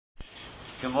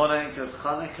Good morning, good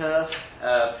Chanukah,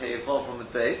 P4 from the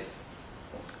base.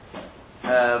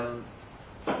 I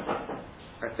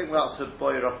think we're up to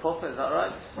Boy Rapop, is that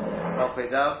right?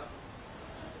 Halfway down.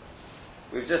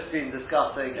 We've just been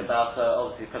discussing about,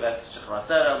 obviously, Pelet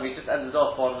Shechazera, and we just ended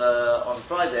off on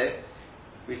Friday.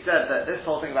 We said that this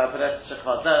whole thing about Pelet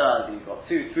Shechazera, you've got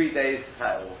 2-3 days,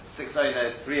 or 6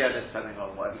 owners, 3 owners, depending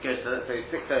on whatever it goes to, so 6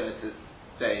 owners is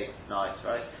day, night,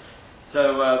 right?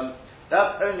 So,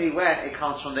 that's only when it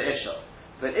comes from the Isha.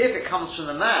 But if it comes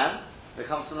from the man,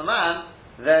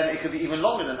 then it could be even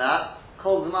longer than that,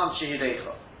 called Zman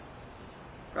Shehidecha.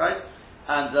 Right?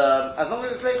 And as long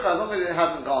as it's lecha, as long as it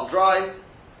hasn't gone dry,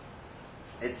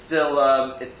 it's still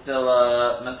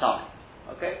mentami.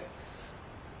 Okay?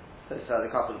 So it's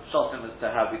a couple of shotim as to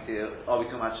how we do. Are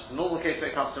we talking about just a normal case where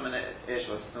it comes from an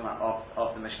Ish, or talking about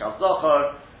after Mishkav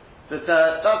Zohar? But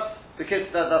that's the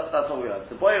kids, that's all we learn.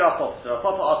 So boy Rapop, so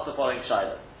Rapop asks the following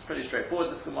shaila. It's pretty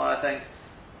straightforward, this Gemara, I think.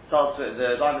 Starts with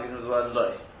the line begins with the word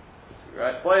loy.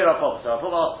 Right? Boy Rapop, so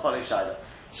Rapop asks the following shaila.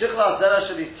 Shichla zera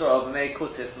shel Yisrael b'mei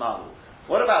kutis mahu.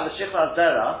 What about the Shichla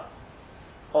zera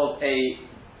of a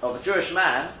Jewish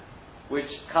man,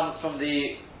 which comes from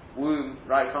the womb,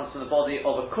 right, comes from the body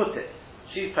of a kutis?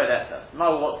 She's predeta.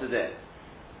 Mahu, what's it in?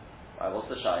 Right, what's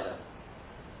the shaila?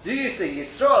 Do you think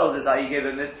Yisrael did that? You gave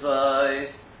a mitzvah.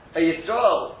 A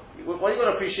Yisrael, what you've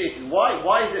got to appreciate is why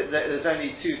is it that there's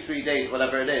only 2-3 days,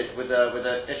 whatever it is, with the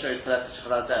Isha Pelet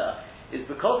Shechazera, is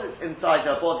because it's inside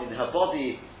her body, and her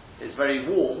body is very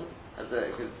warm,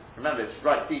 because remember it's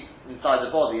right deep inside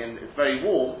the body and it's very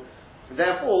warm, and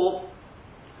therefore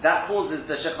that causes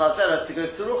the Shechazera to go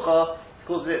Tzurucha,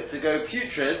 causes it to go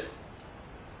putrid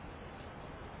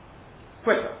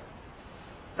quicker.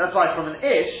 That's why from an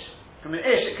Ish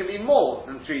it can be more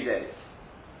than 3 days.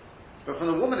 But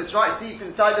from the woman, it's right deep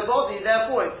inside the body,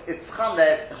 therefore it's cham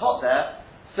there, it's hot there,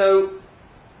 so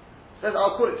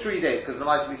I'll call it 3 days, because the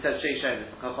might be said Sheishen,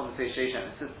 it's common to say Sheishen,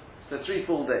 so 3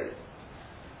 full days.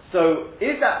 So,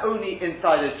 is that only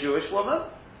inside a Jewish woman?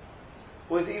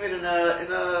 Or is it even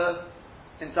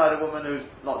inside a woman who's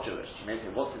not Jewish? You may say,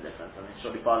 what's the difference? I mean,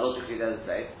 surely biologically they're the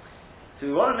same. So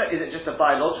we want to know, is it just a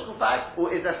biological fact,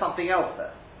 or is there something else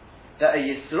there? That a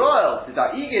Yisrael, the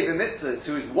Da'ige the mitzvahs,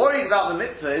 who is worried about the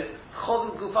mitzvahs,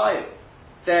 Chod Gufayim.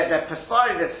 They're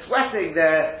perspiring, they're sweating,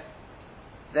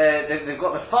 they've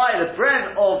got the fire, the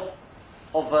bren of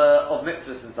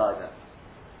mitzvahs inside them.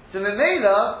 So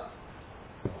Memela,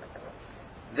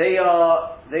 they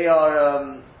are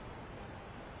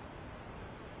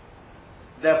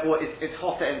therefore it's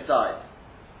hotter inside.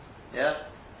 Yeah?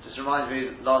 Just reminds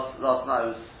me last night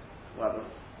was a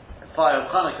fire of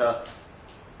Hanukkah.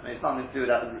 I mean, it's nothing to do with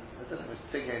that. I don't know if it's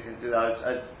thinking anything to do with that.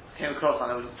 I came across, and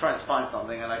I was trying to find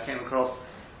something, and I came across,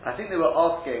 I think they were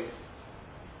asking,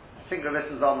 I think Rav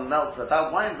Zalman Meltzer, about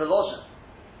why in Volozhin.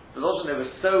 Volozhin,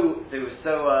 they were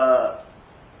so,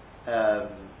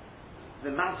 the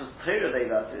amount of Torah they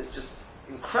learned is just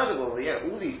incredible. Yeah,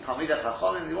 all these Talmidei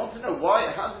Chachamim, they want to know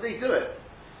why, how did they do it?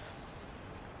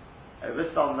 Rav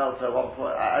Zalman Meltzer, at one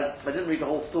point, I didn't read the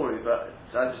whole story, but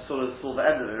I just sort of saw the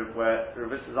end of it, where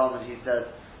Rav Zalman, he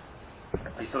said,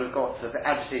 he sort of got a bit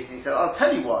agitated, and he said, I'll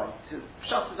tell you why. He said,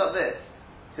 Pshat is like this.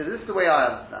 He said, this is the way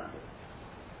I understand it.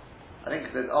 I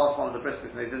think they asked one of the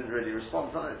briskets and they didn't really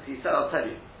respond to it. He said, I'll tell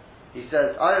you. He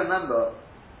says, I remember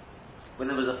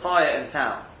when there was a fire in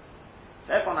town.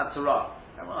 So everyone had Torah.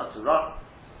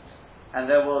 And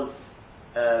there was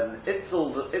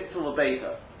Itzel the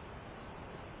baker.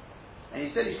 And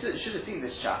he said, you should have seen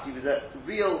this chap. He was a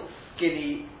real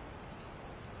skinny,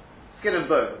 skin and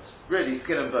bones. Really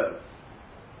skin and bones.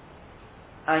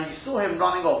 And you saw him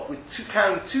running off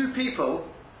carrying 2 people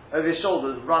over his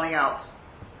shoulders, running out.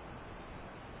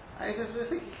 And he says,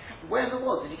 where in the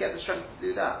world did you get the strength to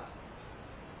do that?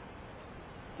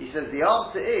 He says, the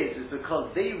answer is because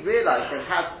they realized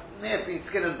may have been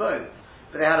skin and bones,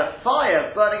 but they had a fire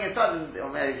burning inside them,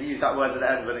 or maybe you use that word at the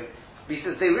end, but he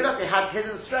says, they realized they had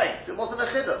hidden strength. It wasn't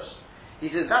a chiddush. He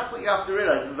says, that's what you have to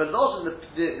realize. In Veloz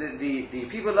and the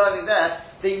people learning there,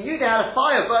 they knew they had a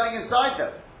fire burning inside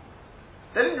them.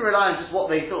 They didn't rely on just what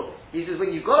they thought. He says,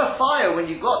 when you've got a fire, when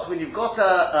you've got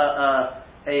a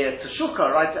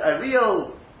teshukah, right, a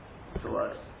real, what's the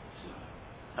word?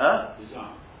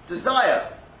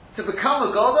 Desire to become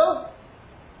a godel,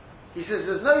 he says,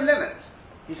 there's no limit.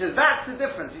 He says, that's the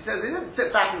difference. He says, they didn't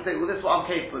sit back and say, well, this is what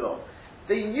I'm capable of.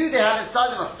 They knew they had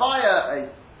inside them a fire,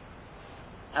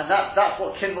 and that's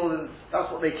what they kindled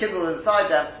inside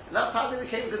them, and that's how they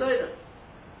became gedolim.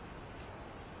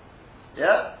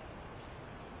 Yeah?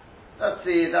 That's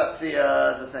the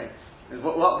thing.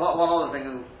 One other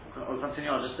thing, we'll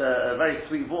continue on. Just a very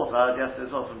sweet word I heard yesterday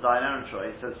as well from Diane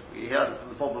Ehrentroy. He says he heard it from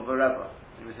the Bob of Rebbe.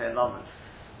 He was here in London.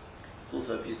 It's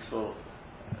also a beautiful,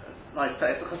 nice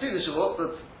place. It's a Chassidish word,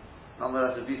 but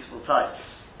nonetheless a beautiful type.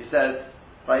 He says,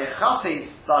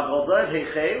 "Vayechapis bagodod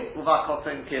heichel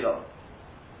uvakoten kilo."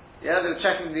 Yeah, they were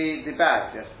checking the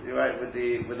bags. Yes, you're right, with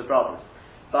the brothers.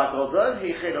 Bagodod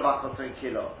heichel uvakoten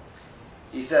kilo.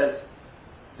 He says,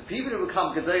 the people who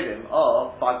become Gedolim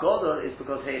are, by Godel, is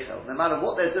because Heichel. No matter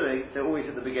what they're doing, they're always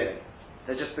at the beginning.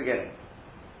 They're just beginning.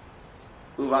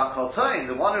 Uva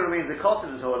Kotain, the one who remains a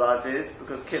Kotain his whole life is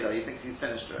because Kilo, he thinks he's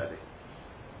finished already.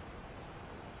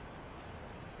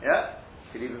 Yeah?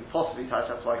 Could even possibly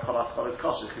touch, that's why Kolas Kol is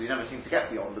cautious, because you never seem to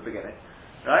get beyond the beginning.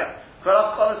 Right?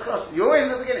 Kolas Kol is cautious. You're always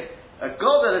in the beginning. A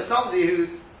Godel is somebody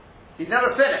he's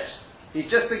never finished. He's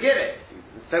just beginning.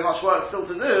 There's so much work still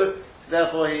to do, so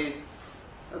therefore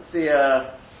that's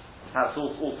perhaps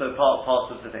also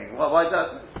part of the thing. Why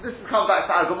this has come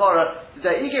back to Al Gemara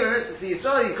today. He gave a mitzvah to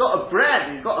Yisrael, he's got a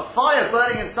bread, he's got a fire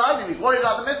burning inside him, he's worried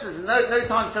about the mitzvahs, and no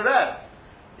time to rest.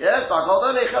 Yes,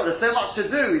 there's so much to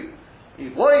do,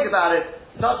 he's worried about it.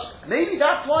 Maybe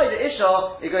that's why the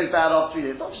Isha, it goes bad after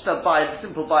 3 days. It's not just a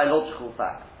simple biological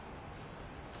fact.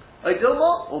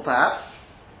 Or perhaps,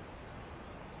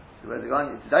 where's it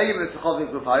going? Today you mitzvah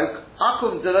chavik b'fayuk.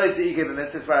 Akum deloy to give a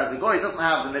mitzvah, whereas the goy doesn't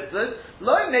have the mitzvah.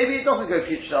 Lo, maybe it doesn't go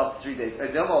future after 3 days.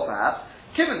 Or perhaps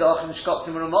kimedach and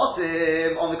shkoptim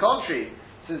ramotim. On the contrary,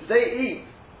 since they eat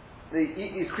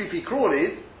these creepy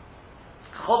crawlies.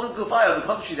 Chavik b'fayuk. On the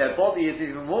contrary, their body is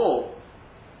even more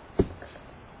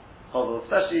chavik.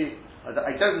 Especially,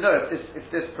 I don't know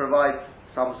if this provides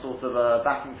some sort of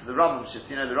backing to the Rambam shift.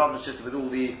 You know, the Rambam shift with all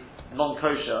the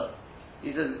non-kosher.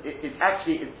 He says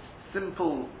it's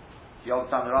simple, if you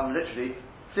understand the Rambam literally,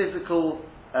 physical,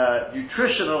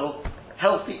 nutritional,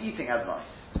 healthy eating advice.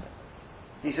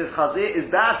 He says chazir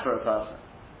is bad for a person,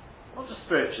 not just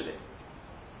spiritually.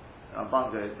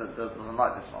 Rambam doesn't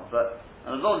like this one, but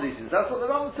and a lot of these things, that's what the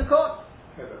Rambam took on.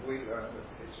 Yeah, but we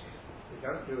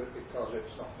don't do it because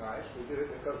it's not nice, we do it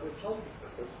because we're told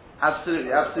to. Absolutely.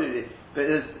 But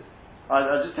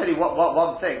I'll just tell you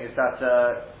one thing is that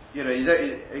you don't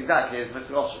exactly as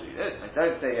Mr. Osher.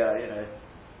 Don't say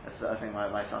that's, I think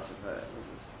my son said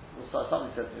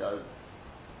something said to me.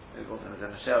 It wasn't as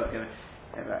in the show.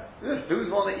 Who's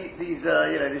the one that eat these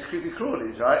these creepy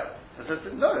crawlies, right? So I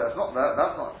said, no, that's not.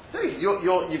 So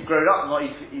you've grown up not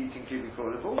eating creepy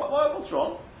crawlies. Well, what's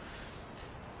wrong?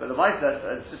 But the Ma'aser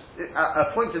says it's just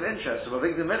a point of interest. What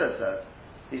Victor Miller says.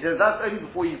 He says that's only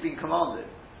before you've been commanded.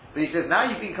 But he says, now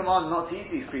you've been commanded not to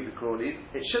eat these creepy crawlies,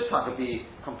 it should be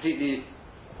completely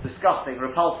disgusting,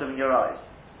 repulsive in your eyes.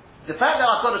 The fact that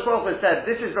HaKadosh Baruch Hu said,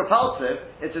 this is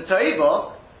repulsive, it's a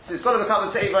toiva, so it's got to become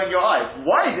a toiva in your eyes.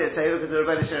 Why is it a toiva? Because the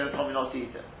Rebbeinu Shalom told me not to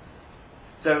eat it.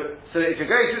 So if you're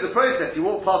going through the process, you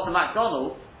walk past the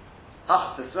McDonald's,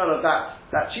 the smell of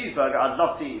that cheeseburger, I'd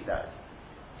love to eat that.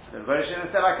 The Rebbeinu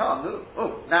Shalom said, I can't.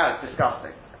 Oh, now it's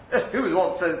disgusting. Who would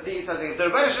want to eat something?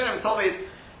 The Rebbeinu Shalom told me,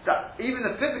 that even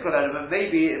the physical element,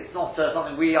 maybe it's not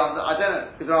something I don't know,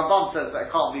 because the Rambam says that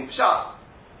it can't be pshat.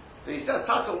 But he says,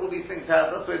 tackle all these things out,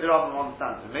 that's the way the Rambam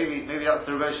understands it. Maybe that's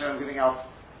the Rebbeinu giving us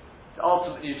the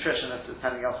ultimate nutritionist that's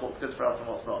telling us what's good for us and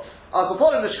what's not.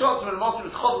 Al-Kapon in the Shkotim and Motim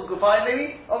is Chov and Gufay,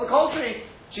 maybe, on the contrary,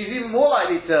 she's even more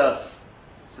likely to,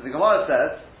 so the Gemara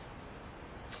says,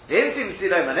 and if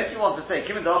you want to say,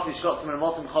 Kim and Dafni Shkotim and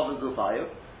Motim Chov and Gufay,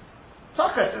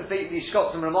 Taka, since they eat these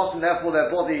Shkotim and Motim, therefore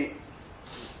their body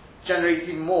generates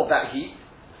even more of that heat.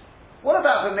 What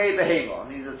about the B'nei Behema?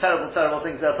 These are terrible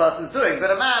things that a person's doing.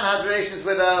 But a man has relations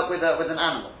with an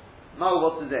animal. Now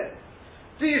what's it?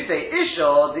 Do you say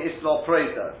Isha the Isla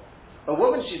Prozo? A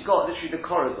woman, she's got literally the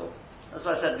corridor. That's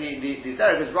why I said the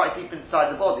derek is right deep inside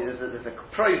the body. There's a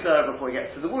prozo before he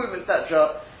gets to the womb,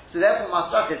 etc. So therefore,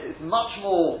 Masakis is much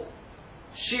more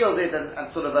shielded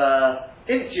and sort of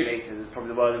insulated is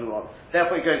probably the word we want.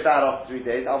 Therefore it goes bad after 3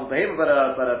 days. But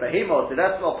a behemoth,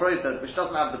 that's not prozo, which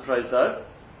doesn't have the prozo.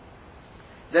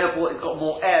 Therefore it's got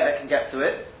more air that can get to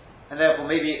it, and therefore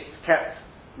maybe it's kept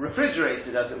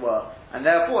refrigerated as it were, and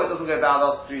therefore it doesn't go bad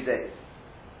after 3 days.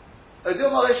 Or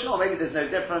maybe there's no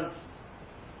difference.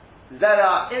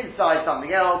 Zera inside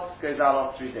something else goes out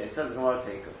after 3 days. So there's no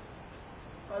take it.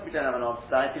 Well, we don't have an answer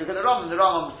to that. If you look at the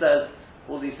Rambam says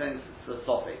all these things it's a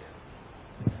topic.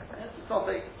 It's a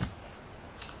topic.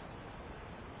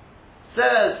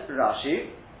 Says Rashi.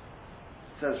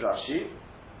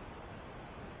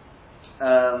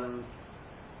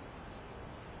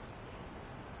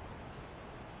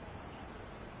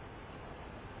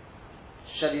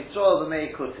 Shalitzol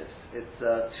b'mei kutis. It's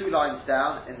 2 lines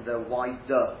down in the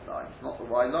wider lines, not the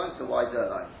wide lines, the wider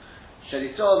lines.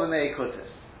 Shelisol B'mei Kutis.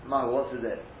 Mahu, what's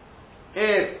it?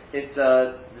 If it's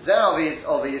a Zerah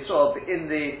of a Yisrael in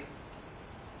the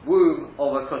womb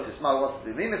of a Kutis, Mahu, what's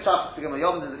it? Mimas Shachas Begim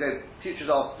Yom, does it go futures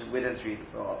off within 3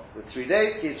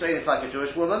 days? Ki Yisrael is like a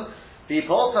Jewish woman. The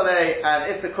Poltale,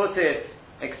 and if the Kutis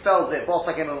expels it,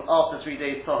 after 3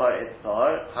 days, Tahar, it's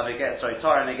Tahar.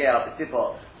 Tahar and Negea, the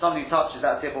Tipor. Somebody touches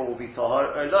that Tipor will be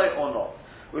Tahar, or not.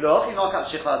 Why do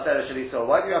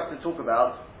you have to talk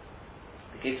about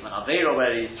the case of an Aveira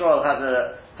where Yisrael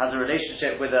has a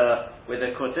relationship with a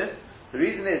Kutis? The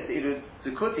reason is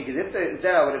the Kuti, because if the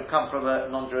Zerah would have come from a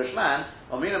non-Jewish man,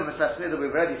 we've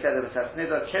already said that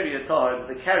Mesasnida, Keri or Tahar,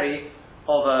 the Keri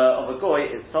of a Goy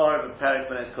is Tahar, but Perik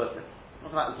when it's Kutis.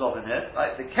 Not about the Zov in here,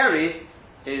 right? The Keri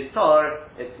is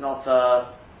Tahar, it's not, so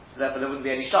therefore there wouldn't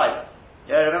be any Shaila.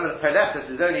 Yeah, remember the Perletus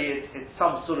is only, it's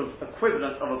some sort of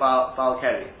equivalent of a Baal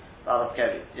Keri, Baal of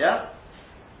Keri, yeah?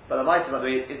 But the Maita, by the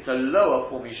way, it's a lower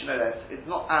form, you should know that. It's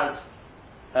not as,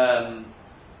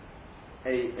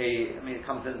 it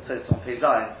comes in so on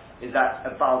Pezai, is that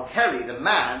a Baal Keri, the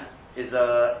man, is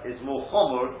more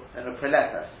Chomor than a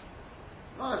Perletus.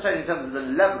 Not necessarily in terms of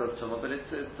the level of Tumah, but it's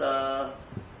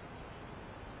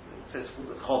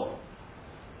called a Chomor.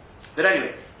 But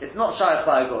anyway, it's not Shayach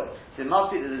by a Goy. So it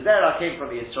must be that the Zerah came from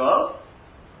Yisrael,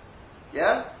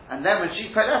 yeah? And then when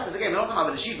she Perletus, again, we're not talking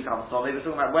about whether she becomes Tom, we're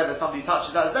talking about whether somebody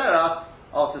touches that Zerah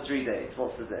after 3 days.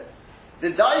 What's the Zerah?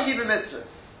 The Dai give a mitzvah.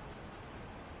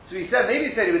 So we said, maybe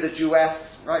it's only with the Jewess,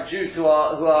 right? Jews who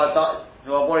are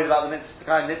worried about the mitzvah, the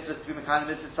kind of mitzvah, to be the kind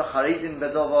of mitzvah, Charedim,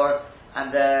 Bedovar,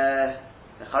 and the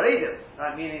Charedim,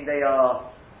 right? Meaning they are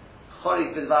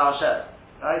Chorid B'Dvar Hashem,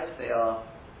 right? They are,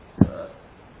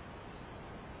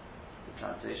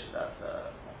 translation that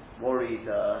worried,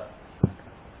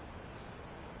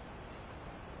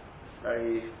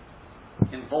 very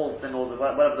involved in all the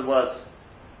whatever the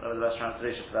best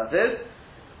translation for that is.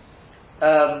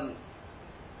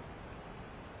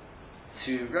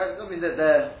 That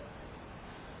they're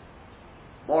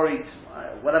worried,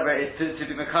 whatever it is, to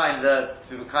be Mekayim the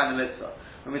mitzvah.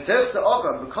 When we turn to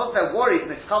Ogram, because they're worried,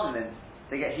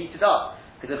 they get heated up.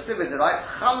 Because the Chsiv is right,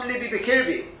 Cham libi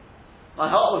bekirbi. My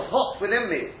heart was hot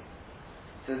within me.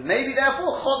 So maybe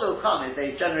therefore Chodel Cham,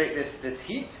 they generate this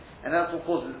heat, and that's what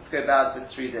causes it to go bad for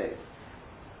 3 days.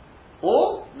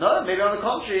 Or, no, maybe on the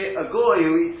contrary, a Goy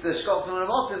who eats the Shkotzim and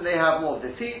Ramotim, they have more of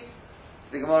this heat.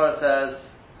 The Gemara says,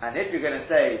 and if you're going to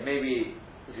say, maybe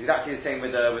it's exactly the same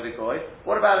with a Goy,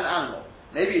 what about an animal?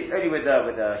 Maybe it's only with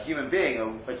a human being,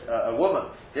 a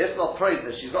woman. There's not prosa,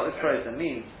 she's got this prosa,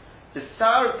 means, the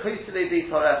Sar Kosele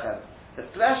Beit Harechem, the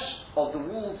flesh of the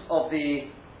walls of the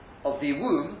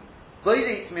womb,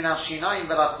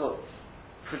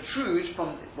 protrude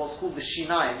from what's called the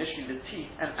shinayim, literally the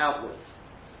teeth, and outwards.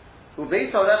 And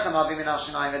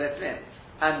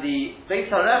the Beit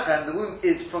Harechem, the womb,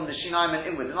 is from the shinayim and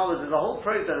inwards. In other words, there's a whole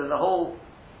process, there's a whole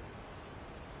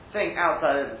thing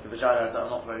outside of the vagina. I'm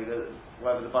not very good at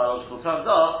whatever the biological terms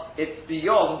are. It's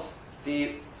beyond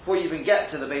before you even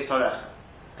get to the Beit Harechem.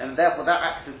 And therefore that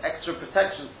acts as extra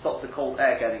protection to stop the cold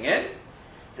air getting in.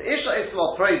 The Isha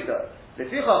Isla Preza.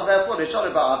 Therefore the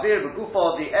Shalom Ba'avir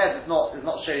B'Gufa, the air is not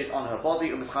shaded on her body,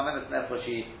 and therefore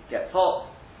she gets hot.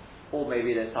 Or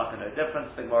maybe there's no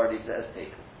difference, the Gemara leaves it as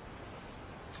taken.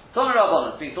 Tomer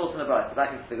Rabbanan, it's been taught in the Bride, so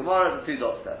back into the Gemara, the 2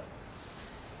 dots there.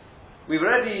 We've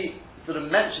already sort of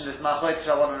mentioned this Machlokes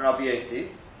Rabbanan and Rabbi Yossi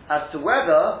as to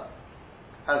whether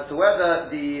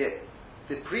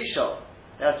the pre-shot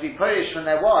they have to be Polish from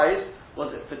their wives,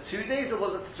 was it for 2 days or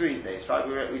was it for 3 days? Right?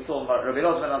 We saw about Rabbi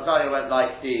Elazar ben Azariah went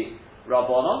like the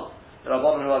Rabbanon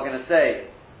who are going to say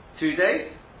 2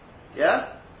 days,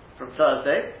 yeah, from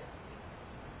Thursday.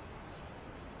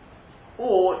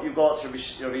 Or you've got Rabbi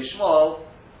Shmuel,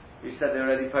 who said they're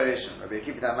already Polish, and Rabbi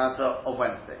Akiva Matter on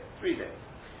Wednesday, 3 days.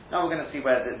 Now we're going to see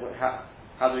how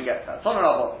do we get to that. Tomer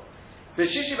Rabbanon.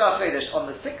 B'Shishi B'Achodesh on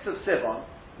the 6th of Sivan,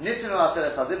 Nitnu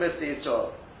Aseret Hadibes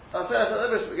Yisrael.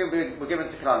 We're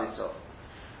given to Klal Yisrael.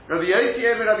 Rabbi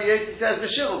Yossi says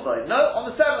B'Shivul died. No,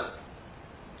 on the 7th.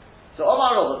 So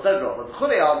Omar Rabba said Rabba, the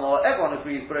Chulei Alma, everyone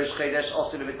agrees Rosh Chodesh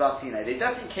also the Midbar Sinai. They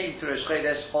definitely came to Rosh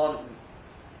Chodesh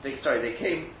they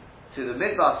came to the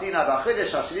Midbar Sinai.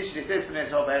 B'Chodesh Hashlish V'Tis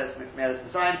B'Nei Tov Eretz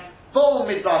Mitzrayim Bol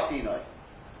Midbar Sinai.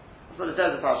 That's what it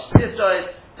says in Parashat Yisrael.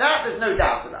 That there's no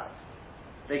doubt of that.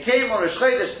 They came on Rosh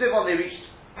Chodesh Sivan.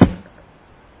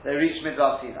 They reached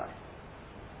Midbar Sinai.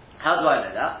 How do I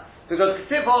know that? Because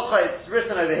K'tiv Hocha, it's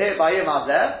written over here by Yom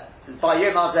Hazeh, it's by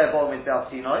Yom Hazeh Bol Midbar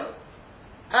Sinai,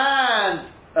 and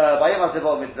by Yom Hazeh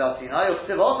Bol Midbar Sinai, or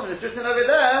K'tiv Hocha, it's written over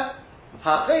there,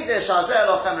 HaChodesh Hazeh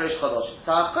Lochem Rosh Chodesh.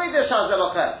 So HaChodesh Hazeh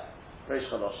Lochem Rosh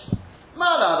Chodesh.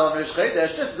 Malad on Rosh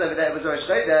Chodesh, just as over there it was Rosh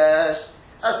Chodesh.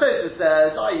 As Tosfos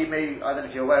says, I don't know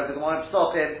if you're aware of the Gemara in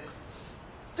Pesachim.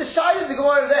 The shayla of the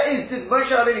Gemara there is, did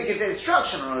Moshe Rabbeinu give the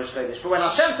instruction on Rosh Chodesh? But when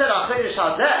Hashem said HaChodesh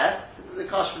Hazeh, the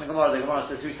Kash from the Gemara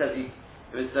says, who says it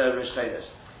was Rosh Chodesh?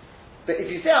 But if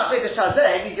you say HaChodesh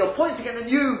Hazeh, it means you're pointing at the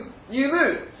new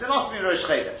moon. So it must be Rosh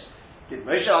Chodesh. Did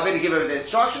Moshe Rabbeinu give over the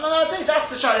instruction? And I think that's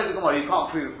the shayla of the Gemara. You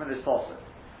can't prove it from this passage.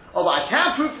 Oh, but I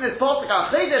can prove from this passage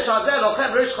HaChodesh Hazeh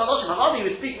Lochem Rosh Chodesh. He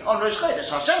was speaking on Rosh Chodesh.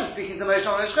 Hashem was speaking to Moshe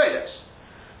on Rosh Chodesh.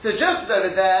 So just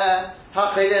over there,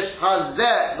 HaChodesh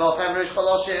Hazeh Lochem Rosh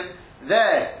Chodesh.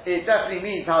 There, it definitely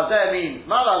means Hazeh means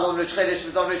Malad on Rosh Chodesh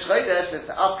was on Rosh Chodesh. It's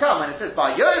Avkam, and it says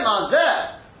by Yom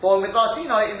Hazeh for Midbar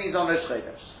Sinai, it means on Rosh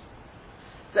Chodesh.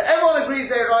 So everyone agrees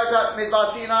they write out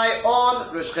Midbar Sinai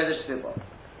on Rosh Chodesh Tibor.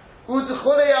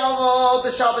 U'Dzchulei Almo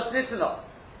b'Shabbos Nitzana.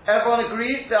 Everyone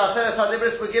agrees the Aseret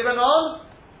HaDibros were given on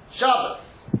Shabbos.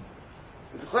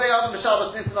 U'Dzchulei Almo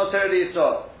b'Shabbos Nitzana Torah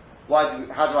Yisrael.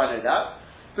 How do I know that?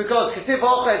 Because Ketiv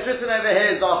Hocha is written over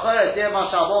here, Zachar Yom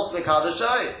HaShabbos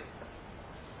B'Kadoshai.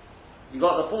 You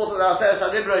got the fourth of the Aseret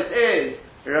HaDibros is,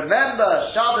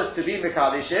 remember Shabbos to be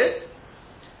Mekadishit.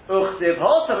 Uchtiv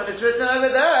Hocha, and it's written over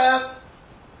there,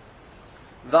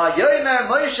 Vayomer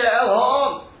Moshe El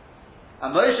Ha'am.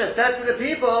 And Moshe said to the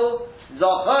people,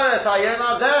 Zachar Es Hayom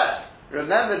Hazeh.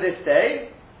 Remember this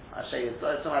day. I'll show you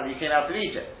somehow you came out of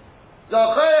Egypt.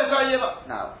 Zachar Es Hayom.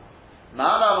 Now,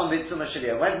 Ma'alam on Mitzvah Moshe.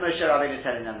 When's Moshe Rabbeinu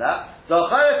telling them that?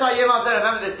 Zachar Es Hayom Hazeh.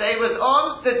 Remember this day was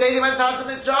on the day they went out to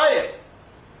Mitzrayim.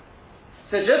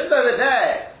 So just over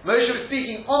there, Moshe was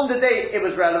speaking on the day it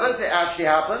was relevant. It actually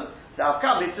happened. So I've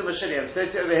come Mitzvah Moshe. So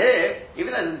over here,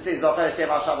 even though it says Zachar Es Hayom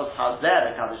Shabbos Hazeh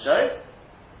the Kaddish.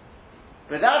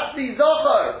 But that's the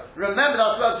Zohar. Remember,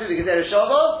 that's what to do the Gedera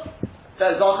Shabbos.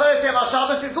 The Zohar is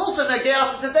Shabbos is also Negei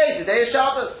after today. Today is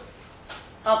Shabbos.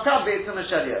 I've come B'Yitzum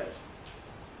Hashem.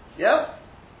 Yeah?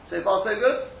 So far so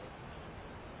good?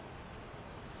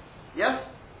 Yeah?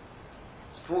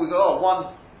 Before we go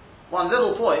on, one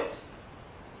little point.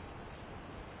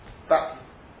 Back.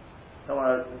 Don't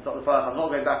want to stop the fire. I'm not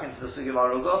going back into the Sugi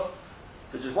Maruga.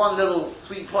 But just one little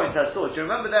sweet point I saw. Do you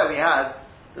remember there we had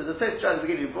there's a text at the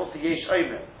beginning who brought the Yesh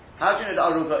Omer. How do you know the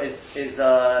Aruga is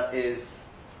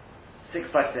 6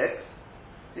 by 6?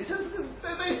 He says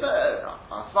based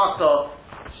Asmachta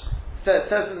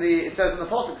says in the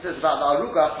Pasuk it says about the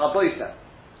Aruga Chaboisa.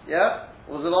 Yeah?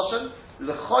 What was the Lashon?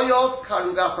 L'choyov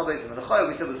Karuga Chaboisa. The Choyov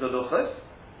we said was the Luchos.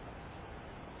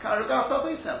 Karuga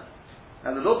Chaboisa.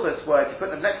 And the Luchos were, if you put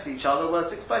them next to each other, were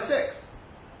 6 by 6.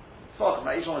 Each one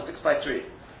was 6 by 3.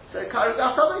 So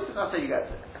Karuga Chaboisa, that's how you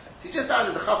get it. So he just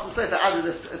added the Chasam Sofer, added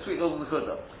a sweet little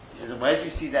Nekuda. He says, and where do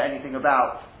you see there anything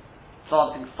about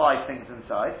planting 5 things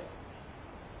inside?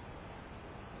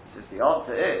 He says, the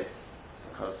answer is,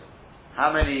 because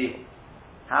how many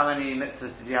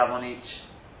mitzvahs did you have on each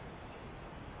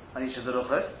of the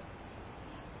Luchos?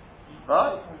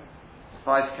 5?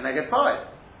 5 connected 5.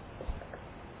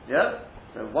 Yeah?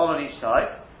 So 1 on each side.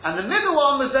 And the middle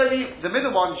one was only, the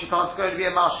middle one you can't go to be a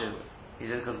Mashu. He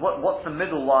says, because what's the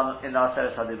middle one in the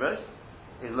Aseret HaDibros?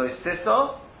 Is Lo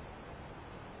Siso.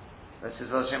 Lo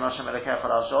Siso Hashem Hashem Elokei Chol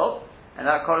HaShov. And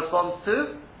that corresponds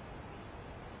to?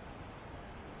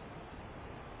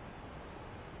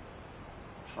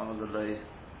 Which one was the Lo? I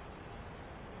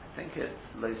think it's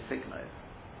Lo Signo.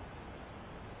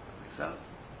 Makes sense?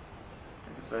 I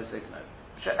think it's Lo Signo.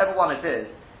 Whichever one it is,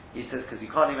 he says, because you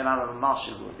can't even have a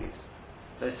Mashu with these.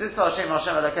 Lo Siso Hashem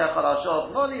Hashem Elokei Chol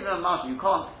HaShov. Not even a Mashu. You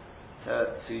can't.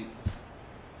 Yeah,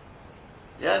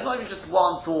 it's not even just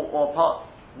one thought or part,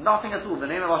 nothing at all. The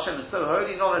name of Hashem is so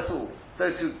holy, not at all. So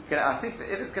I think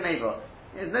if it's Geneva,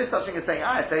 there's no such thing as saying,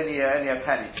 it's only a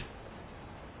penny.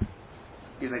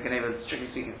 Even though Geneva,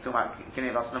 strictly speaking, is talking about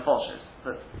Geneva Nefoshes.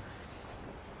 But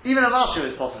even a Mashu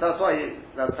is possible. That's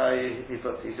how he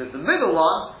puts it. He says the middle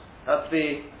one, that's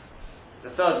the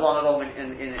third one along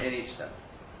in each step.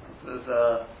 So this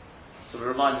sort of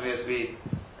reminds me as we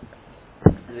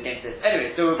against this.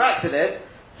 Anyway, so we're back to this.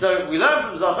 So we learn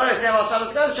from Zachar Yom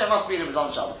Shabbos Kaddish must be in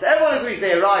on Shabbos. So everyone agrees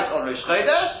they arrived on Rosh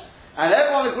Chodesh, and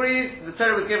everyone agrees the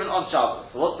Torah was given on Shabbos.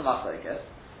 So what's the matter, I guess?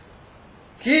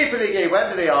 When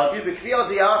do they argue?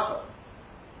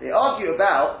 They argue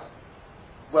about,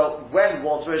 well, when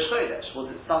was Rosh Chodesh?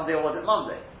 Was it Sunday or was it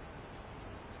Monday?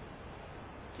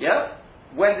 Yeah?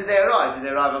 When did they arrive? Did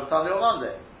they arrive on Sunday or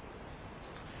Monday?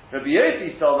 Rabbi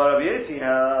Yossi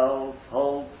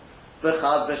holds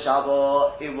B'chad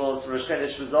b'Shabbat, it was Rosh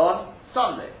Chodesh was on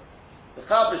Sunday.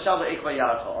 B'chad b'Shabbat ikva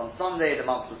yarcha, on Sunday the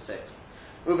month was 6.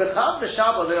 U'b'chad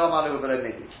b'Shabbat lo yamalu v'lo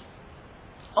midi.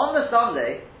 On the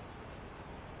Sunday,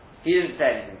 he didn't say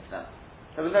anything to them.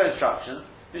 There were no instructions.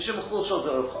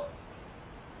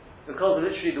 Because of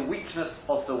literally the weakness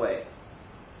of the way.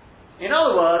 In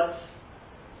other words,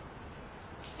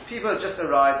 people have just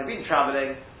arrived, they've been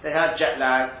travelling, they had jet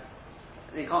lag,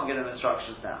 you can't give them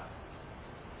instructions now.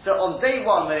 So on day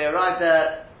one, when they arrived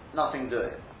there, nothing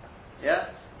doing. Yeah?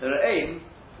 The Re'im,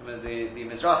 the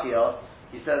Mizrahi asked,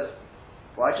 he says,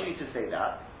 why do you need to say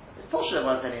that? It's possible there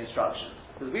weren't any instructions.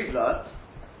 Because we've learned,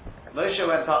 Moshe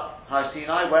went up Har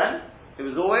Sinai when? It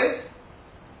was always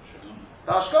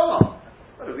Hashkoma.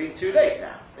 It would have been too late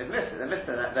now. They've missed it. They missed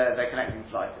their connecting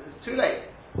flight. It's too late.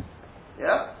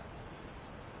 Yeah?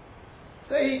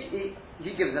 So he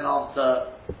gives an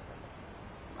answer.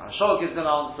 Shol gives an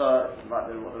answer, like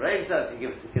what the Re'im says, he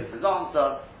gives his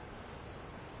answer.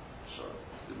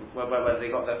 Whether they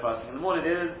got there first thing in the morning,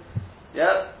 it is.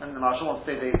 Yeah? And the Marshal wants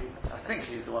to say, I think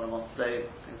he's the one who wants to say,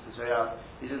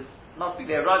 he says, must be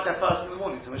they arrived there first in the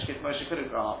morning, so in which case Moshe could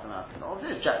have gone after that. Oh, this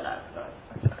is jet lag. No.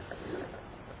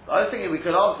 I was thinking we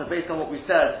could answer based on what we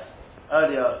said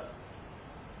earlier,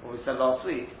 what we said last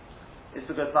week, is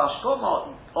because Bashkom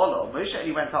Olo, Moshe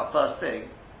only went up first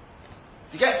thing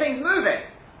to get things moving.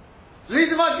 The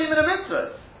reason why came in a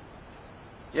mitzvah.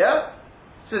 Yeah?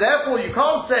 So therefore you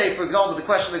can't say, for example, the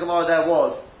question of the Gemara there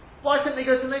was, why couldn't they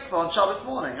go to mikvah on Shabbos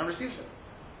morning and receive them?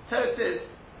 Torah says,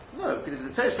 no, because if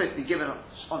the Torah is supposed to be given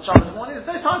on Shabbos morning, there's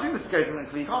no time for people to go to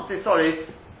mikvah. You can't say, sorry,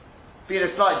 being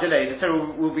a slight delay, the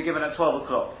Torah will be given at 12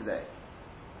 o'clock today.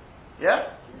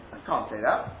 Yeah? You can't say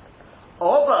that.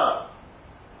 But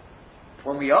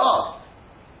when we asked,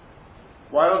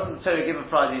 why wasn't the Torah given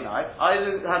Friday night? I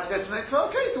had to go to mikvah,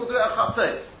 okay, so we'll do it at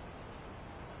Chatzos.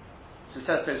 So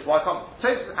it says, why can't,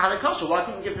 had a kasha, why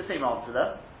couldn't you give the same answer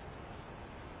there?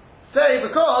 Say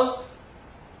because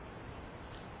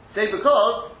you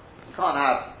can't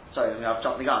have, I've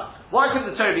jumped the gun. Why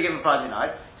couldn't the Torah be given Friday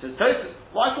night? So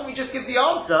why couldn't we just give the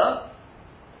answer?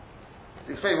 To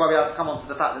explain why we have to come on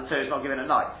to the fact that the Torah is not given at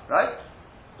night, right?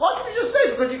 Why can't we just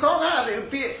say, because you can't have it,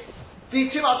 would be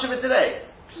too much of a delay.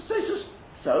 Just say,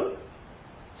 so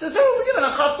the Torah will be given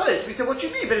at Chatzos. We said, what do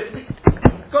you mean? But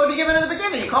it's got to be given at the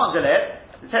beginning, you can't delay it.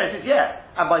 The Torah says, yeah.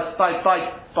 And by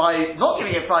not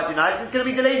giving it Friday night, it's going to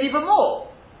be delayed even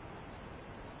more.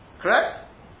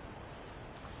 Correct?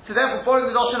 So therefore, following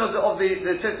the notion of the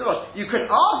Torah, you can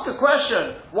ask the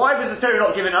question, why was the Torah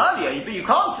not given earlier? But you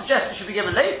can't suggest it should be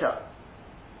given later.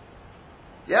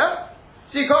 Yeah?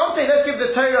 So you can't say, let's give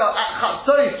the Torah at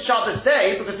Chatzos Shabbos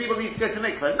day, because people need to go to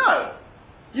mikveh. No.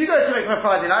 You go to mikveh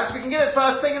Friday night, so we can give it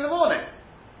first thing in the morning.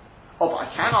 Oh, but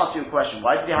I can ask you a question.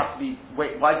 Why did they have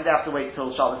to wait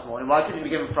till Shabbos morning? Why couldn't it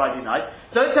be given Friday night?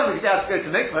 Don't tell me because they have to go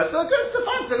to mikveh. So they'll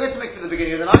go to mikveh at the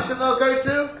beginning of the night, and they'll go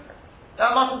to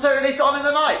Matan Torah later on in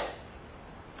the night.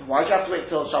 But why do you have to wait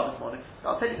till Shabbos morning?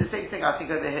 So I'll tell you the same thing I think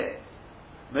over here.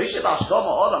 Moshe Bashkom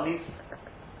Olam means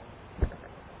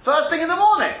first thing in the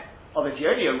morning. Oh, if you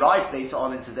only arrived later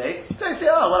on in today, don't say,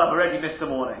 oh, well, I've already missed the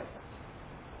morning.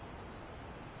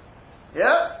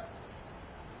 Yeah?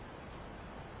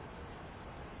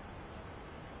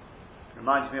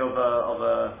 Reminds me of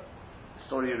a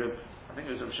story of, I think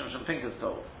it was Shimshon Pinkus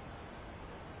told.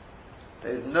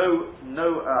 There's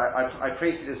I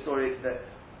created a story that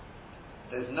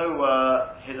there's no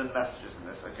hidden messages in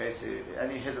this, okay? So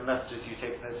any hidden messages you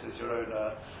take from this is your own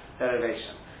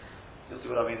derivation. You'll see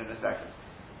what I mean in a second.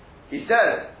 He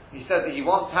said that he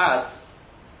once had,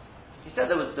 he said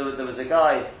there was a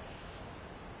guy,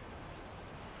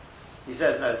 he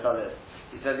says, no, it's not this.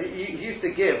 He said he used to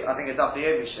give, I think, a Daf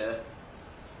Yomi shir,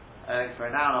 for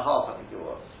an hour and a half, I think it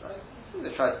was. Right? So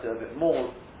they tried to do a bit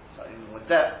more, slightly more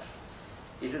depth.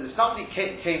 He said if somebody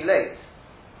came late,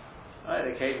 right,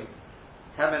 they came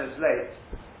 10 minutes late,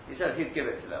 he said he'd give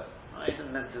it to them. Right? He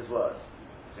didn't mince his words.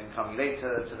 He didn't come late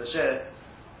to the shir.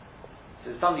 So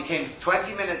if somebody came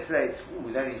 20 minutes late,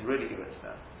 then he'd really give it to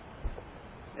them.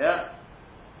 Yeah?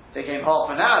 If they came half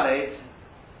an hour late,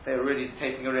 they were really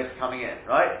taking a risk coming in,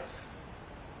 right?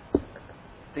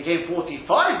 If they came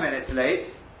 45 minutes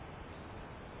late,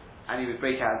 and he would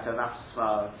break out into a massive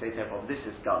smile and say to everyone, this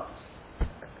is guns.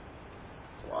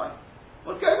 Why?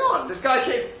 What's going on? This guy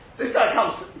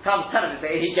comes 10 minutes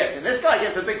late, he gets in. This guy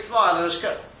gets a big smile and a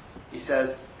shkut. He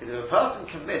says, if a person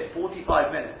can miss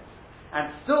 45 minutes and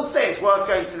still say it's worth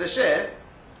going to the shir,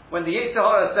 when the Yetzer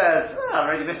Hara says, I've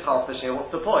already missed half the shir,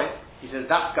 what's the point? He says,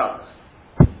 that's guns.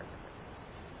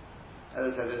 As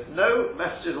I said, there's no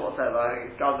messages whatsoever. I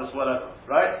think it's guns, whatever,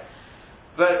 right?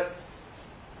 But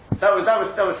that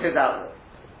was his outlook.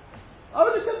 I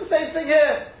would have said the same thing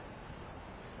here.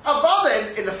 Above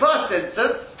in the first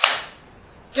instance,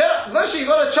 Moshe, you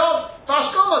got a chance,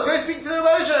 Bashkoma, go speak to the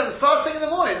Moshe, first thing in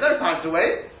the morning, no time to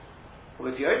wait. Well,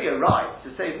 if you only arrive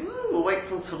to say, we'll wait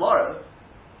till tomorrow,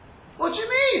 what do you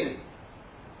mean?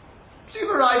 So you've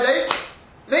arrived late,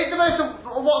 make the most of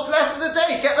what's left of the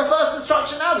day, get the first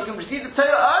instruction now, we can receive the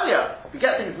Torah earlier, we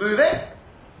get things moving.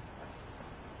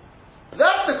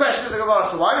 That's the question of the Gemara,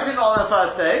 so why was it not on the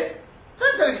first day?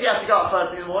 Don't tell me he has to go up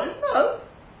first thing in the morning, no.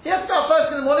 He has to go up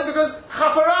first thing in the morning because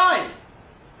chaparayim.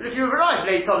 But if you've arrived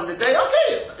late on in the day,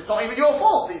 okay, it's not even your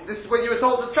fault, this is when you were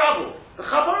told to travel. The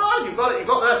chaparayim, you've got the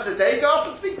rest of the day, go up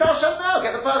and speak to Hashem now,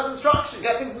 get the first instruction,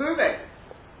 get things moving.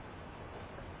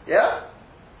 Yeah?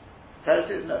 Tell us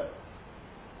no.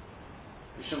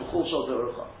 Mishum chul shel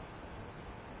derucha.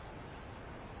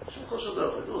 Mishum chul shel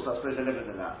derucha. It's also, I suppose, a limit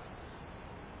in that.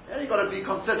 Yeah, you've got to be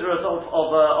considerate of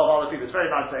other people. It's very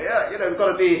nice to say,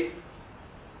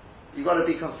 you've got to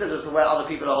be considerate of where other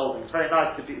people are holding. It's very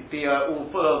nice to be all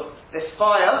full of this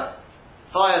fire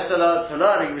to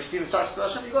learning, receiving instructions to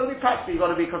Hashem. You've got to be practical. You've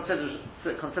got to be considerate of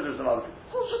other people.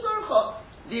 Chul shel derucha.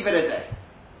 Leave it a day.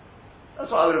 That's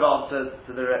what I would have answered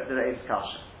to the Re'ev's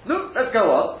kasha. No, let's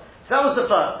go on. So that was the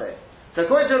first day. So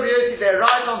according to Rabbi Yossi, they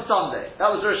arrived on Sunday.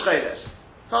 That was Rosh Chodesh.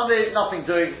 Sunday, nothing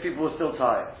doing because people were still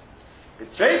tired.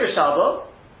 It's Trei b'Shabbat.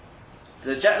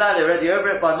 The jet lag, they're already over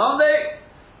it by Monday.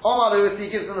 Omar Lewis, he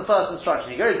gives them the first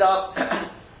instruction. He goes up,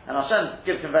 and Hashem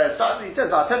gives him various instructions. He says,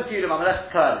 I'll tell you, I'm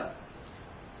left Kernim.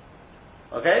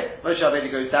 Okay? Moshe Rabbeinu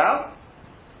goes down.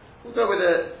 We'll go with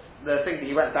the thing that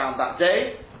he went down that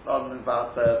day, rather than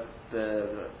about the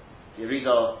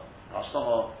Yerida,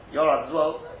 Ashtomo, Yorad as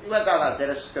well. He went down that day,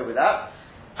 let's just go with that.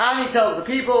 And he tells the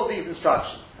people these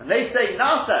instructions. And they say,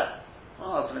 Naseh.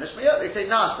 Well, I'll finish me up. They say,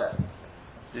 Naseh.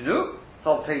 Zinu,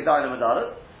 told Pei Zayin and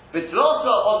Adalet. But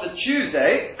on the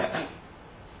Tuesday,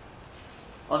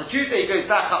 he goes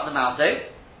back up the mountain.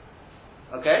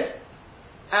 Okay?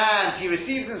 And he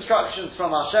receives instructions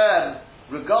from Hashem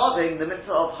regarding the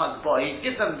mitzvah of Hagbah. He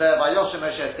gives them the Vayoshem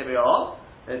Moshe Tibion.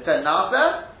 They said,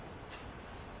 Naseh.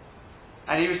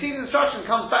 And he receives instruction,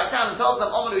 comes back down and tells them,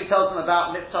 Omanu, he tells them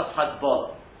about Mitzvah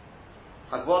Hagbala.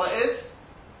 Hagbala is?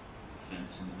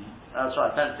 Fencing. That's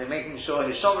right, fencing, making sure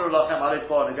his Shomer Ulachem Alit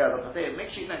Bo and go, but make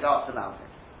sure you don't go up the mountain.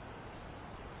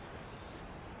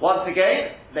 Once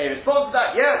again, they respond to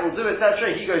that, yeah, we'll do it,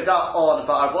 etc. He goes up on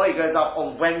Ba'arboy, he goes up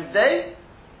on Wednesday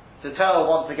to tell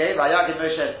once again, Vayagid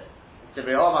Moshe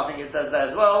Tibriom, I think it says there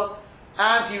as well,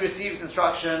 and he receives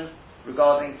instruction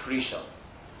regarding Prisha.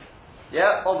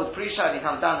 Yeah, or with Prisha, he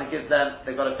comes down and gives them,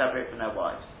 they've got to separate from their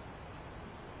wives.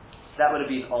 So that would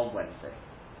have been on Wednesday.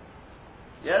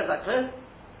 Yeah, is that clear?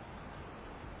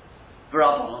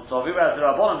 V'Rabbanon, so whereas the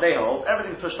Rabbanon, they hold,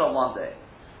 everything's pushed on one day.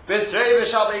 B'Tzrei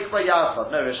v'Shabbat Ikba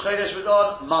Yachad. No, Rosh Chodesh was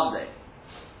on Monday.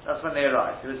 That's when they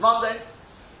arrived. It was Monday.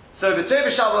 So B'Tzrei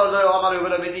v'Shabbat Amaru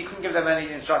would have been, he couldn't give them any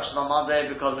instruction on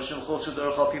Monday because Mishum Chol Shul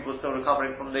Derucha, people were still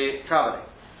recovering from the travelling.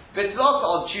 But it's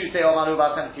also on Tuesday, Amaru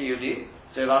B'Atem Tiyudi.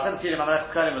 So B'Atem Tiyudi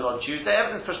Mamlech Kohanim was on Tuesday,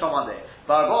 everything's pushed on Monday.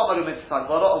 B'Arba Amaru Mitzvah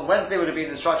Hagbala, on Wednesday would have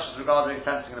been instructions regarding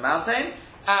fencing the mountain.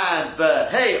 And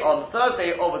hey, on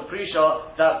Thursday, over the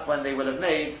Prisha, that's when they would have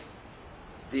made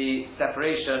the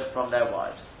separation from their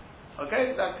wives.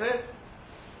 Okay, is that clear?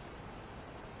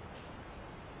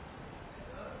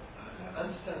 I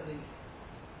understand the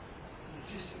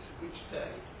logistics of which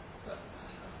day, but I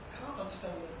can't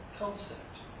understand the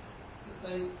concept that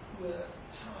they were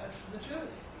tired from the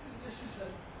journey. This is a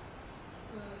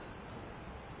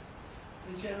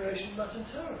regeneration mutton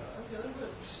Torah. They weren't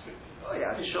restricted. Oh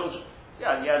yeah, the children.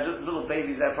 Yeah, little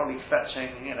babies there probably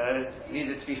fetching,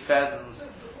 needed to be fed and... So,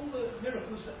 all the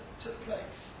miracles that took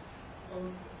place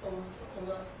on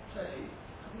that day,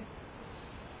 I mean,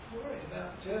 worrying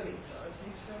about journey times,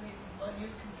 he's only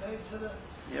minute compared to the...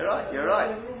 You're right.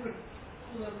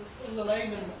 All the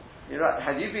laymen... You're right.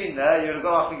 Had you been there, you would have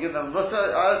gone off and given them mutter.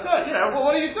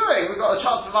 What are you doing? We've got a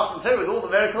chance of mutton too with all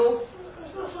the miracles.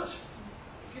 It's not such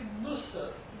give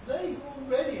mutter. They were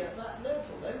already at that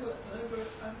level. They were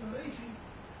an amazing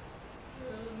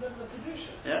level of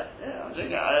production. Yeah. I don't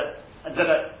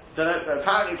know.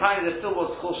 Apparently there still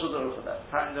was Chol Shul Derucha there.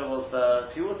 Apparently there was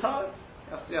fuel time.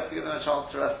 You have to give them a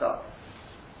chance to rest up.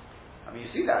 I mean,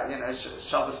 you see that,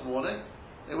 Shabbos morning,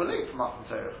 they were late for mutton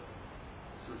Torah.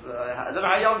 I don't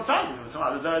know how you understand it. We're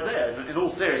talking about the Zerdeh. In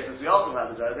all seriousness, we are talking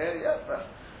about the Zerdeh, yes, but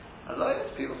as I guess,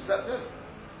 people stepped in.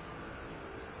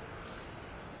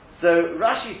 So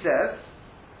Rashi says,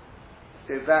 let's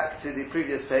go back to the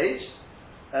previous page,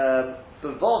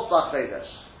 the Vos Lach Vedesh.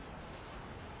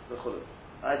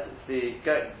 Right,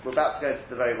 we're about to go to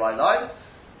the very wide line.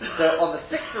 So on the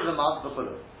 6th of the month,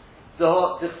 because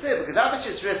that which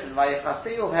is written,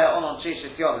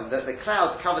 that the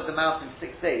cloud covered the mountain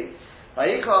 6 days, and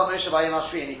he called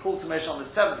to Moshe on the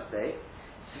 7th day.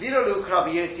 Svira Luke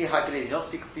Rabbi Yossi Hagalili, not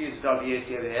to be confused with Rabbi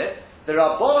Yossi over here. The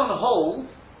Rabbanon hold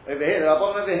over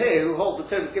here, who hold the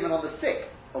Torah was given on the 6th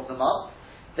of the month,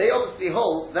 they obviously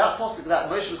hold that possibly that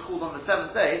Moshe was called on the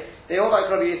 7th day. They hold like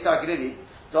Rabbi Yossi Hagalili.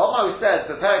 So Omar who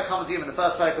said the parak comes to him in the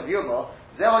first parak of Yoma.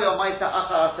 That refers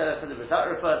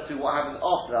to what happens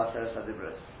after the Aseret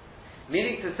Hadibros.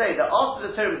 Meaning to say that after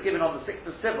the Torah was given on the 6th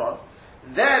of Sivan,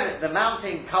 then the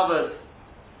mountain covered,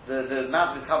 the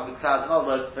mountain was covered with clouds, in other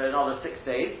words, for another 6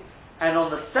 days. And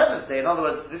on the 7th day, in other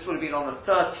words, this would have been on the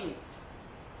 13th,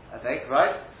 I think,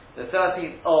 right? The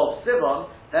 13th of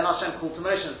Sivan, then Hashem called to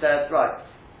Moshe and said, right,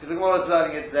 because the Gemara was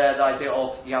learning it there, the idea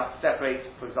of you have to separate,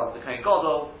 for example, the Kohen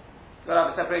Gadol, you've got to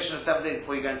have a separation of 7 days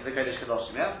before you go into the Kodesh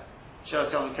Kadoshim, yeah? So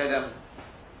there has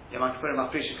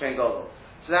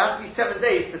to be 7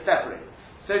 days to separate.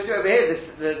 So to over here,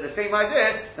 the same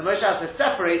idea, the Moshe has to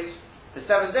separate the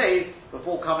 7 days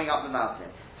before coming up the mountain.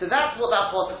 So that's what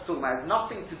that pasuk is talking about. It has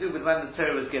nothing to do with when the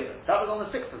Torah was given. That was on the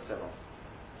 6th of Sivan.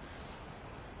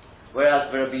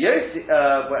 Whereas Rabbi Yossi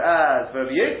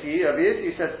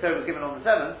says the Torah was given on the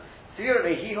 7th.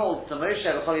 Similarly, he holds the Moshe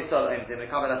v'chol Yisrael emdim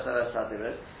v'kavel aseret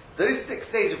sadiros. Those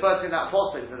 6 days referred to in that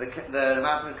pasuk that the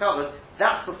mountain is covered,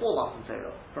 that's before Matan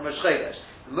Torah, from Rosh Chodesh.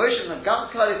 The Moshe and the Gam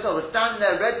Klal Yisrael were standing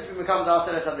there ready to become the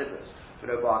Aseret HaDibros.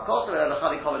 But over Akos,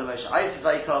 Lechadi Kovel Moshe, Ayis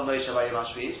Vayikol Moshe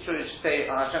Vayimashvi. It's true to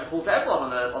say Hashem called to everyone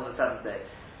on the 7th day.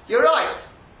 You're right.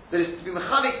 But it's to be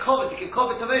Mechadi Kovet, to give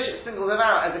Kovet to Moshe, single them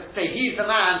out, as if to say he's the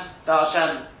man that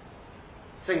Hashem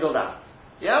singled out.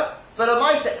 Yeah? But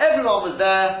Amaisa, everyone was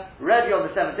there, ready on the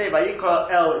 7th day, by Yikra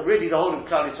El, really the whole of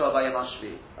Klal Yisrael by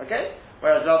Yamashvi. Okay?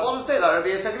 Whereas Rabbanon say, like Rabbi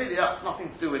Yosef Hagalili, that's nothing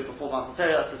to do with before Matan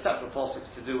Torah, that's a separate pasuk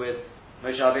to do with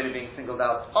Moshe Rabbeinu being singled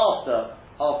out after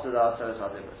the Aseret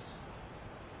HaDibros.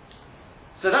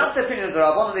 So that's the opinion of the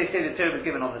Rabbanon. They say the Torah was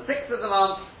given on the 6th of the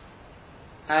month,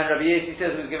 and Rabbi Yossi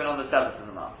says it was given on the 7th of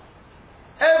the month.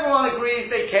 Everyone agrees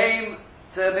they came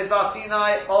to Midbar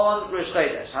Sinai on Rosh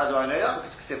Chodesh. How do I know that?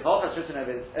 Because Ksiv Hof has written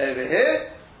over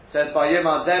here. It says by Yom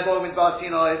HaZebo Midbar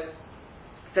Sinai. It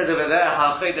says over there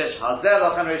HaChodesh Hazel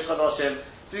Lachan Rosh Chodoshim.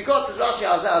 So we got this Rashi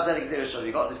Hazel Gzir Shov.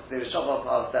 We got this Gzir Shov of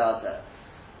Hazel.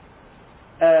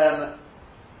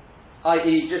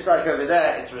 I.e., just like over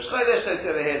there, it's Rosh Chodesh. So it's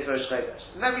over here, it's Rosh Chodesh.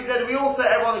 And then we said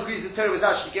everyone agrees the Torah was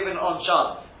actually given on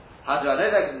Shabbos. How do I know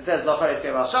that? Because it says Lachar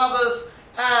Yisrael Shabbos,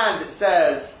 and it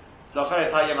says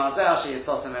Zocheret Hayom Hazeh Asher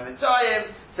Yitzosem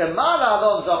Mitzrayim. So Mala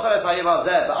Adon Zocheret Hayom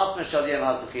Hazeh Ba'atme Shal Yom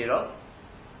HaZechira.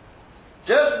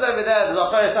 Just as over there, the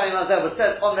Zocheret Hayom Hazeh was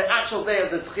said on the actual day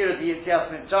of the Zechira of the Yitzias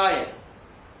Mitzrayim.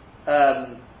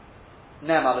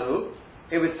 Nemalahu.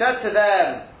 It was said to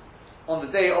them on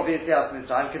the day of Yitzias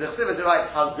Mitzrayim because the Chsiva writes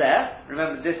Hazeh.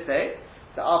 Remember this day.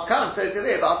 So Afkan says to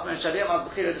them Ba'atme Shal Yom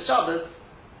HaZechira the Shabbos.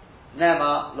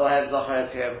 Nema Lohev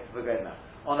Zocheret Hayom V'Gema.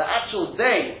 On the actual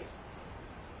day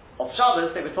of Shabbos,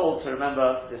 they were told to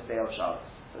remember this day of Shabbos.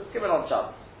 So it's given on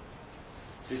Shabbos.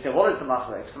 So you say, what is the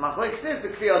Machlek? The Machlek is the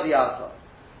Kriya Diyasa.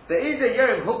 There is a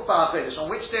Yom Hukba HaChodesh, on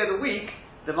which day of the week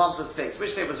the month was fixed.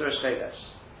 Which day was Rosh Chodesh?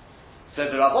 So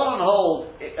the Rabbanon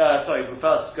hold, we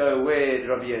first go with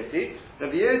Rabbi Yossi.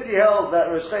 Rabbi Yossi held that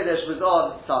Rosh Chodesh was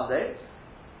on Sunday.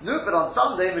 No, but on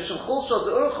Sunday, Mishum Chol Shol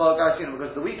Ze'urcha,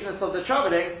 because the weakness of the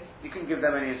travelling, you couldn't give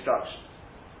them any instructions.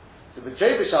 So with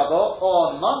Jay B'Shabbat,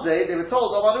 on Monday, they were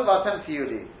told, Omanu V'atem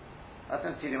Tiyudi.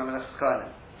 V'atem Tiyudi Mamenech Chkonim.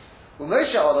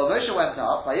 Moshe went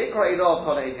up, Vayikra Elov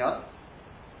Kol Einyan,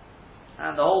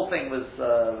 and the whole thing was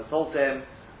told to him,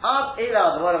 Ad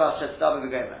Eila Advar Vashet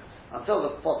Davi V'Gomer. Until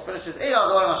the pot finishes,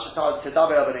 Eila Advar Vashet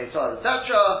Davi Rabbanei Yisrael,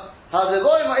 etc.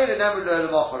 Hadevorim Ha'eila Nemru Lo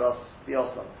L'Mocharos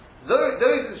B'Yosam.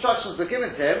 Those instructions were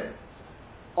given to him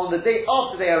on the day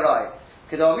after they arrived.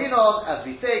 Kedominon, as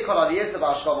we say, Kol Aliyah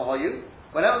B'Ashkama Hoyu.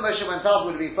 Whenever Moshe went up,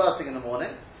 it would be first thing in the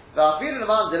morning. Even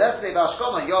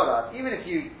if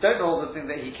you don't know the thing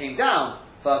that he came down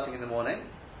first thing in the morning,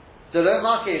 so no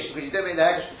markish, because you don't make the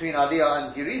hekesh between Aliyah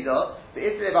and Yerida, but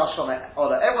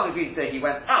everyone agrees that he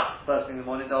went up first thing in the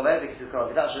morning,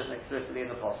 that's written explicitly in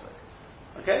the pasuk.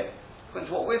 Okay? According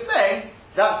to what we're saying,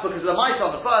 that's because Lamaita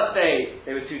on the first day,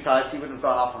 they were too tired, so he wouldn't have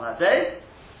gone up on that day.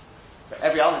 But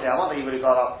every other day, I wonder he would have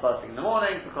got up first thing in the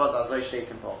morning, because that was very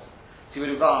shaken possible. So he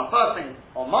would have gone on first thing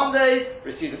on Monday,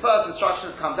 received the first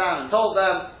instructions, come down and told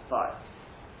them, fine.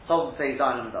 Told them to say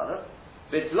Zayin and Medalah.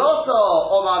 Then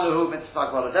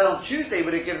on Tuesday he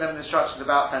would have given them instructions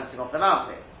about fencing off the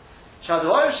mountain. Because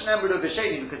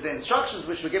the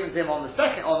instructions which were given to him on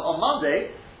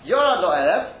Monday, Yorad Lo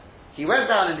Elef, he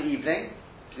went down in the evening,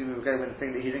 presumably we were going with the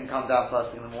thing that he didn't come down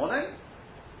first thing in the morning.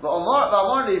 But on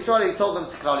Monday he told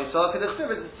them to Klal Yisrael, because it's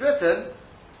written,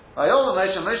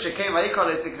 Moshe came, and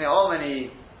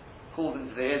he called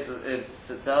into the ears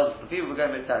to tell the people were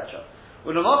going, etc.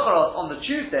 On the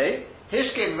Tuesday,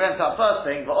 Hishkin went up first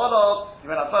thing, he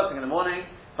went up first thing in the morning,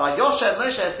 by Yoshe,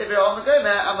 Moshe, Sivir on the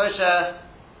Gomer, and Moshe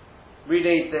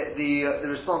relayed the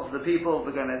response of the people,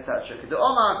 the Gomer, etc. Because the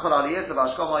Omar Kol Aliyah of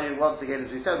Ashkomayu, once again,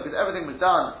 as we said, because everything was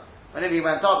done whenever he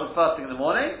went up was first thing in the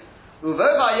morning. On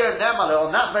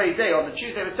that very day, on the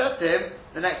Tuesday, we said to him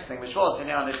the next thing, which was,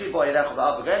 behold,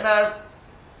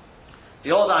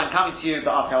 I am coming to you,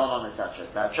 etc.,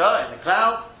 etc., in the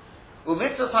clouds.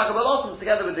 Umitzvah Tagabalosum,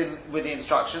 together with the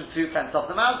instruction to fence off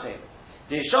the mountain.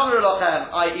 The Yishomer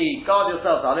Lochem, i.e., guard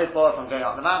yourselves from going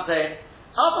up the mountain.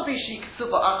 Now Rashi's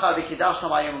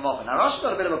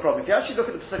got a bit of a problem. If you actually look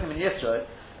at the Pesukim in Yisro,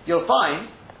 you'll find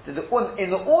that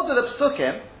in the order of the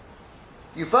Pesukim,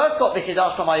 you first got the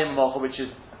Kiddush Shamayim Mocha, which is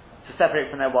to separate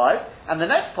from their wives, and the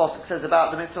next pasuk says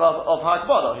about the mitzvah of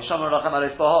Hakbolah, Yishomer Lochem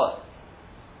Alis Bahor.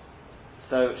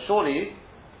 So surely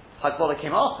Hakbolah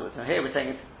came afterwards, and here we're saying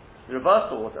it's the reverse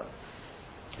order.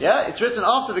 Yeah, it's written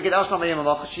after the Kiddush Shamayim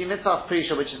Mocha, She Mitzvah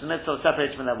Prisha, which is the mitzvah of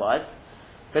separation from their wives.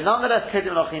 But nonetheless,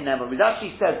 Kedim Lochin Nemar, we've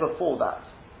actually said before that.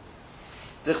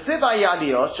 The Chsiv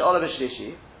Ayaliyot, She'olah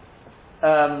B'Shlishi,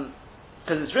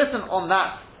 because it's written on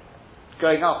that,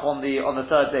 going up on the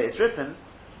third day, it's written,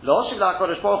 Lo Shiv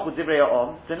LaKodesh Baruch Hu Divrei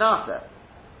Ha'om, Denaseh.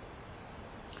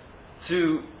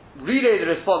 To relay the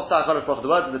response to HaKadosh Baruch Hu, the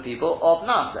words of the people, of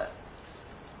Naseh.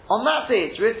 On that day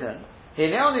it's written,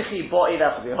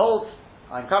 behold,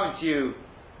 I'm coming to you,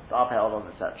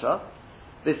 etc.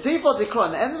 The Sifot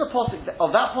Dikron, at the end of the pasuk,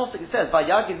 of that pasuk, it says,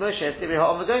 "Vayagid Moshe Divrei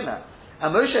Ha'om V'Gomer,"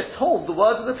 and Moshe told the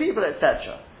words of the people,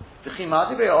 etc.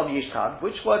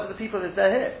 Which words of the people is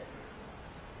there here?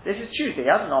 This is Tuesday. He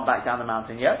hasn't gone back down the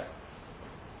mountain yet.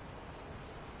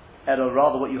 Or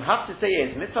rather, what you have to say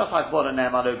is, Mitzvah Hakbolah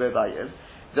Ne'emar Lo Bo Bayim.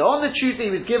 That on the Tuesday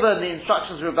he was given the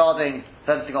instructions regarding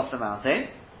fencing off the mountain.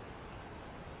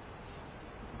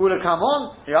 Ula come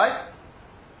on, right?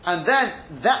 And then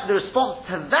the response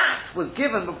to that was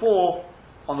given before,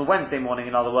 on the Wednesday morning,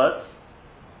 in other words.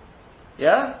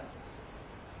 Yeah?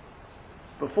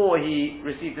 Before he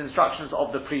received instructions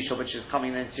of the Prisha, which is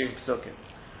coming in soon Pesukim.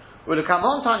 Ula come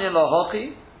on, Tanya Lo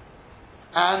Hochi.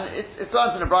 And it's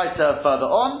learned in the Brayta further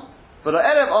on. But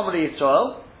Erev Omri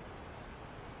Yisrael,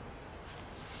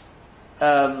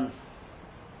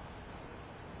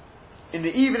 in the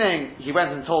evening, he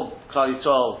went and told Klal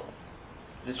Yisrael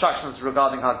instructions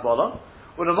regarding Hakbolah.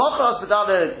 Then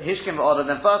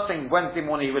first thing, Wednesday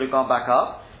morning, he would have gone back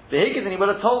up. The Higgins, and he would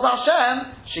have told Hashem,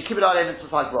 Shekibud Alei Mitzvah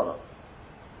Hakbolah.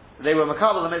 They were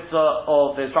makabel the mitzvah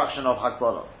of the instruction of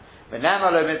Hakbolah. But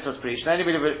now Lo Mitzvah Prish, then he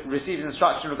would have received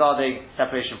instruction regarding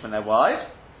separation from their wives.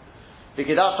 The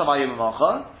Kiddush Shamayim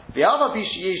Mocha. Even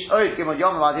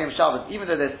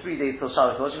though there's 3 days till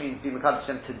Shabbos, what does it mean to be Mekadosh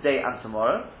Hashem today and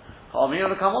tomorrow?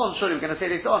 Come on, surely we're going to say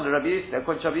later on,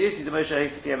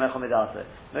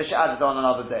 Moshe added on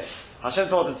another day. Hashem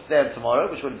told him today and tomorrow,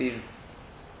 which would have been,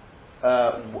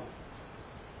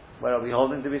 where are we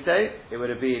holding, did we say? It would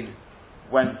have been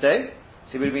Wednesday.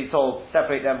 So he would have been told,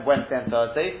 separate them Wednesday and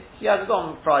Thursday. He added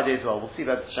on Friday as well. We'll see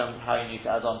how you need to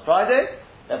add on Friday.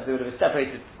 They would have been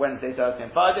separated Wednesday, Thursday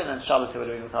and Friday, and then Shabbos would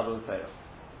have been Makabel the Torah.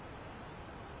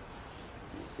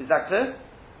 Is that clear?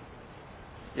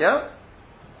 Yeah?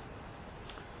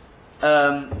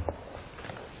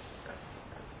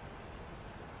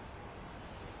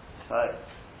 Right.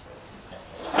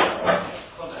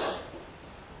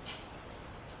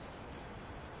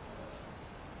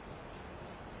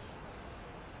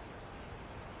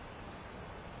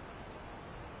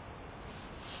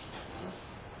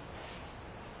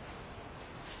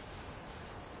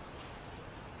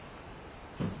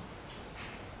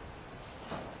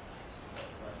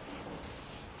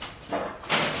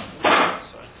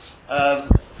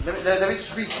 Let me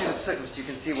just read through the Pesukim so you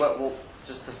can see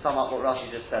just to sum up what Rashi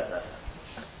just said there.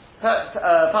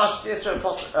 Parashat Yisro,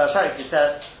 Perik, he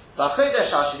says,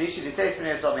 "V'chodesh hashlishi l'teis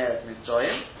b'nei Yisrael me'eretz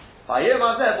Mitzrayim, v'ayom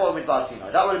hazeh bo'u midbar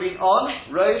Sinai." That would have been on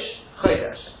Rosh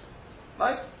Chodesh,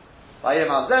 right? V'ayom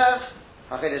hazeh,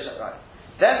 ha'chodesh, right?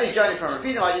 Then they journeyed from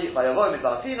Refidim, v'ayom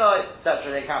midbar Sinai,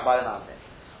 etc. They camped by the mountain.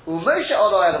 U'Moshe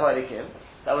olo el ha'olikim.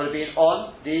 That would have been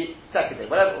on the second day.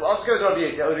 Whatever. Let's go to Rabbi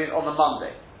Yossi. That would have been on the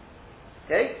Monday.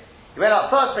 Okay? He went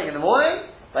up first thing in the morning.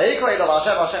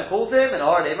 Hashem calls him, and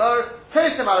Hor Lemor,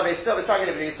 toast him out of his service, and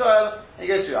he goes through.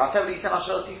 You've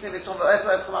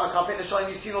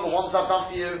seen all the ones I've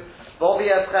done for you,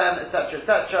 etc.,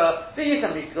 etc. The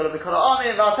Yisem needs to go to the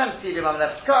Koranim, Vatem Tivim,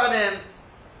 Amlech Koranim,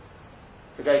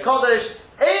 the Gay Kodesh,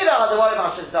 these are the words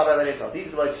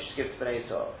you should give to Bnei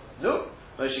Yisrael. No?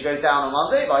 Moshe goes down on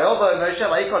Monday, Vayovo Moshe,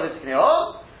 Vayikol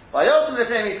Yitzkneor, Vayotim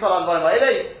Lefnei Mitzvah Advarim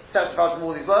Vayilei, testified from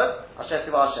all these words, Hashem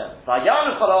Tiva Hashem.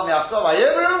 Vayanu Cholom Yachzor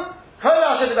Vayivru, Kol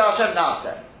Hashem Tiva Hashem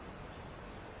Nase.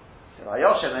 So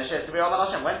Vayoshem Moshe Tiva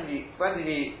Hashem. When did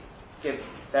he give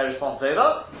their response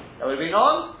over? That would have been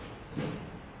on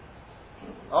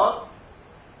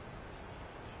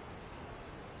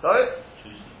sorry?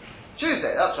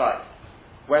 Tuesday, that's right.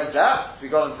 When's that? So we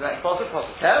got on to the next Pasuk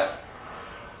Kev.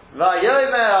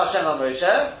 Vayomer Hashem on Moshe.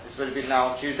 This would have been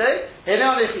now on Tuesday.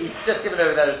 He's just given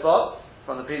over their response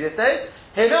from the previous day.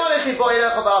 Now,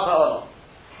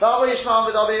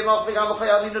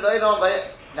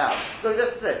 so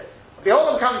this is it. Behold,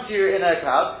 I'm coming to you in a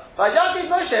cloud. And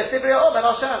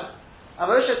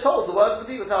Moshe told the words of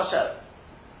the people to Hashem.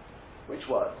 Which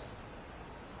words?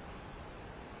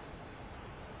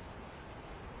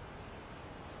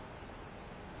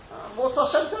 What's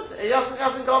Hashem said? He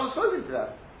hasn't gone and spoken to them.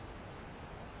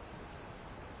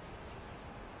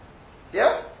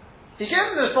 Yeah? He gave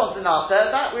them the response in Nase,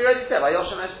 that we already said.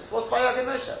 What's Vayagim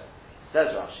Moshe?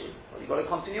 Says Rashi. Well, you've got to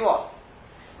continue on.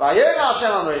 Vayagim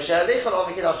Hashem on Moshe,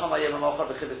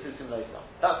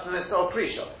 that's the mitzvah of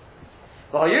pre-shot.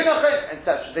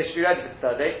 Etc. They should be ready for the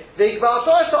third day.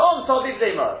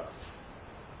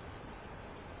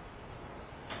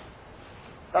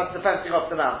 That's the fencing off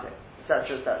the mountain,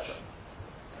 etc., etc.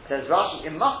 Says Rashi,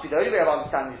 it must be the only way of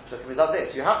understanding this psukim is like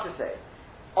this. You have to say,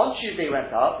 on Tuesday he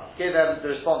went up, gave them the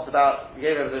response of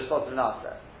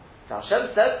Nasa. So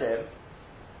Hashem said to him,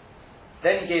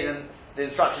 then he gave them the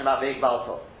instruction about the Iqbal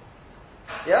Tov.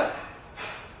 Yeah?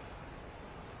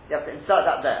 You have to insert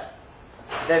that there.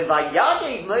 Then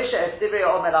Vayagiv Moshe Estivei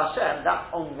Omer Hashem,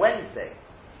 that's on Wednesday.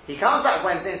 He comes back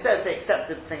Wednesday and says they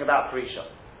accepted the thing about Prisha.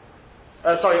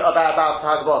 About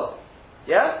Hagbolah.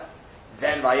 Yeah?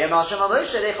 Then Vayem Hashem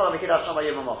Moshe Deichol Amikid Hashem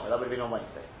Vayem Mocha. That would have been on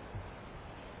Wednesday.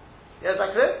 Yeah, is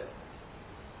that clear?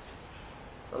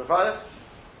 For the Friday?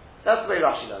 That's the way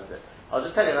Rashi learns it. I'll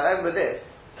just tell you that even with this,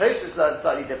 Tosfos learns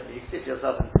slightly differently. You can see it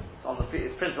yourself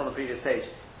it's printed on the previous page.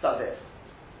 It's like this.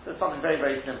 So it's something very,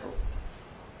 very simple.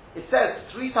 It says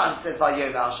 3 times it says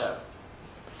Vayom Hashem.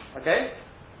 Okay?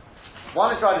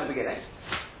 One is right at the beginning.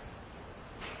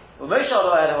 Well, Moshe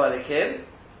Eloheinu Elokim.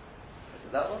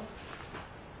 Is that one?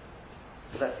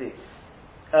 So let's see.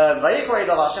 Vayikra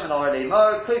Eloh Hashem and Eloheinu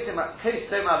Mo, Kosim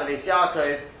Ad Levis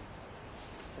Yaakov,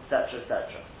 etc.,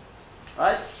 etc.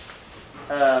 Right?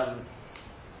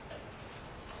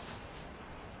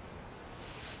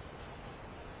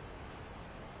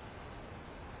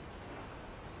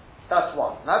 That's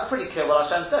one. Now that's pretty clear what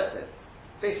Hashem said to him.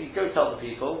 Basically, go tell the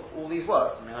people all these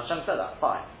words. I mean, Hashem said that.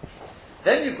 Fine.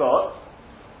 Then you've got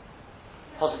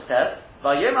Pasuk Tev,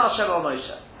 Vayom Hashem al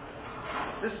Moshe.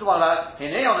 This is the one about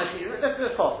Hinei Onichi. Let's do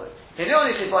this Pasuk. Hinei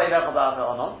Onichi Vayilech Ba'av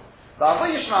Onon. Va'avu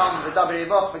Yishmael V'Dabri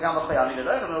Yivach V'Gam V'Chayam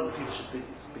Yidalon. And all the people should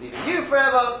believe in you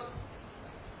forever.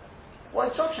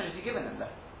 What instruction has he given them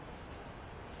there?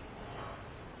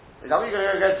 Is that what you're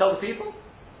going to go and tell the people?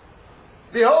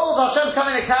 Behold, Hashem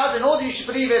coming in a cloud, in order you should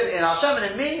believe in Hashem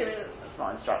and in me. That's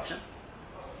not instruction.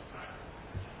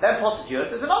 Then posterior,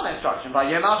 there's another instruction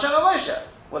by Yom Hashem and Moshe.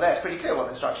 Well, there it's pretty clear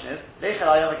what the instruction is.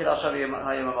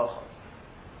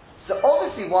 So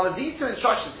obviously, one of these two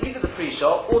instructions, either the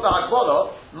pre-shot or the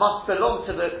Hagbolah, must belong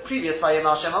to the previous by Yom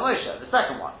Hashem and Moshe, the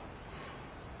second one.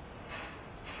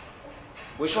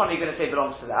 Which one are you going to say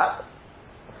belongs to that?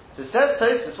 So it says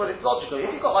Tosfos, well, it's logical.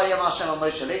 If you've got Vayom Hashem and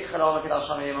Moshe, it's the Vayom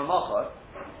Hashem and Moshe.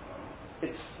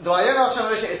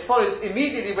 It follows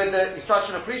immediately with the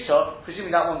instruction of pre-shot. Presuming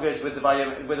that one goes with the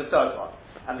third one,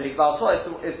 and the Iqbal Torah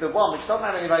is the one which doesn't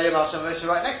have any Vayom Hashem and Moshe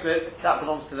right next to it. That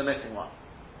belongs to the missing one.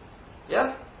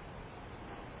 Yeah,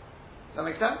 does that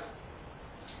make sense?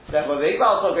 Therefore, the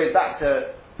Iqbal Torah goes back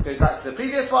to the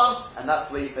previous one, and that's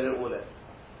where you fit it all in.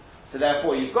 So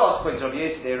therefore, you've got according to Rabbi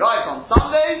Yossi, they arrived on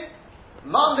Sunday.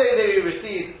 Monday they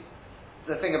receive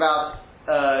the thing about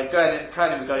going with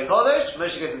Goli Kodesh.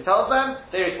 Moshe goes and tells them.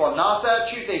 They respond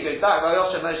Nasa. Tuesday he goes back.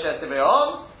 Vayoshem Moshe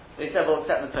Tibeon. They said, well,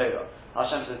 accept the Torah.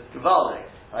 Hashem says, Givaldik.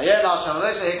 Vayom Hashem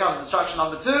Moshe. Here comes instruction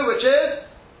number 2, which is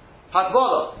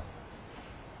Hagbolah.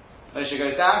 Moshe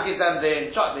goes down, gives them the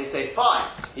instruction. They say,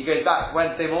 fine. He goes back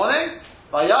Wednesday morning.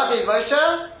 Vayagim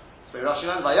Moshe. So Rashi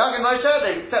learns Vayagim Moshe.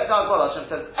 They accept Hagbolah. Hashem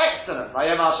says, excellent.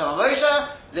 Vayom Hashem Moshe.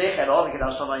 Leichelov. He can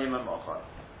Hashem Vayim Mochor.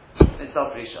 It's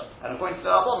all pre-shot. And according to the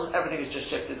Rabbanon, everything is just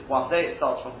shifted one day. It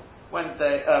starts from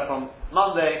from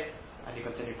Monday, and you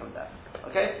continue from there.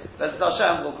 Okay? But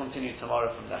Hashem will continue tomorrow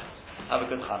from there. Have a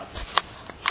good Chanukah.